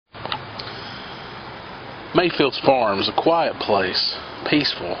Mayfield's farm is a quiet place,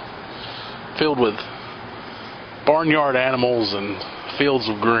 peaceful, filled with barnyard animals and fields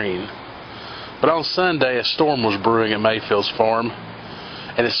of green. But on Sunday, a storm was brewing at Mayfield's farm,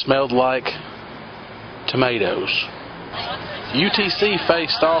 and it smelled like tomatoes. UTC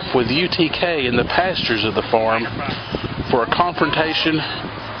faced off with UTK in the pastures of the farm for a confrontation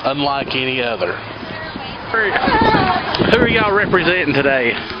unlike any other. Who are y'all representing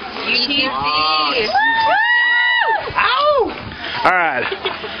today? UTC! Alright.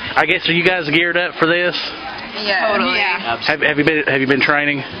 I guess, are you guys geared up for this? Yeah. Totally. Yeah. Have you been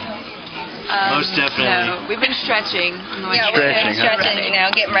training? Most definitely. No, we've been stretching. We've been stretching, you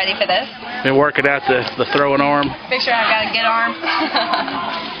know, getting ready for this. Been working out the throwing arm? Make sure I've got a good arm.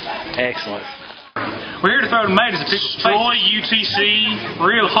 Excellent. We're here to throw tomatoes at people's faces. Destroy UTC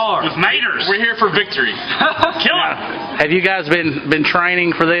real hard. With maters. We're here for victory. Kill it. Have you guys been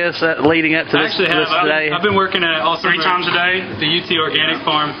training for this, leading up to this, today? I've been working all 3 times a day at the UT Organic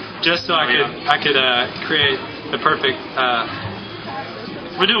Farm just so I could create the perfect...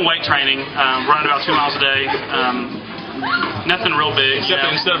 we're doing weight training, running about 2 miles a day. Nothing real big. Except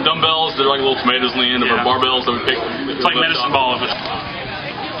instead of dumbbells, they're like little tomatoes in the end of our barbells that we pick. It's like medicine ball of it.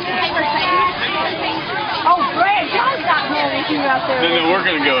 Oh, Brad, y'all got more than you out there. No, we're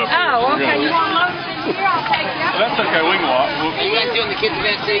going to go up here. Oh, okay. You want most of it here? I'll take you. That's okay. We can walk. Are you guys doing the kids'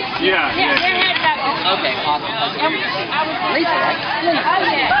 event too? Yeah. Yeah, they're heading back over. Okay, awesome. Lisa, right? Oh,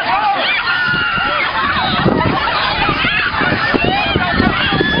 yeah.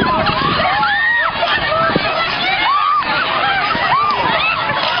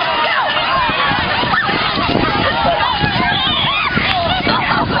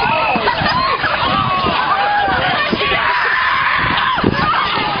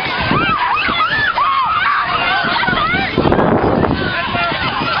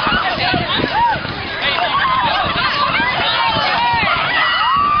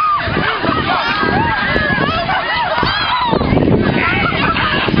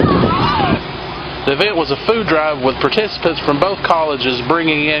 The event was a food drive with participants from both colleges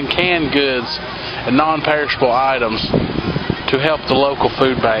bringing in canned goods and non-perishable items to help the local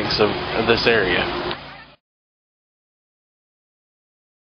food banks of this area.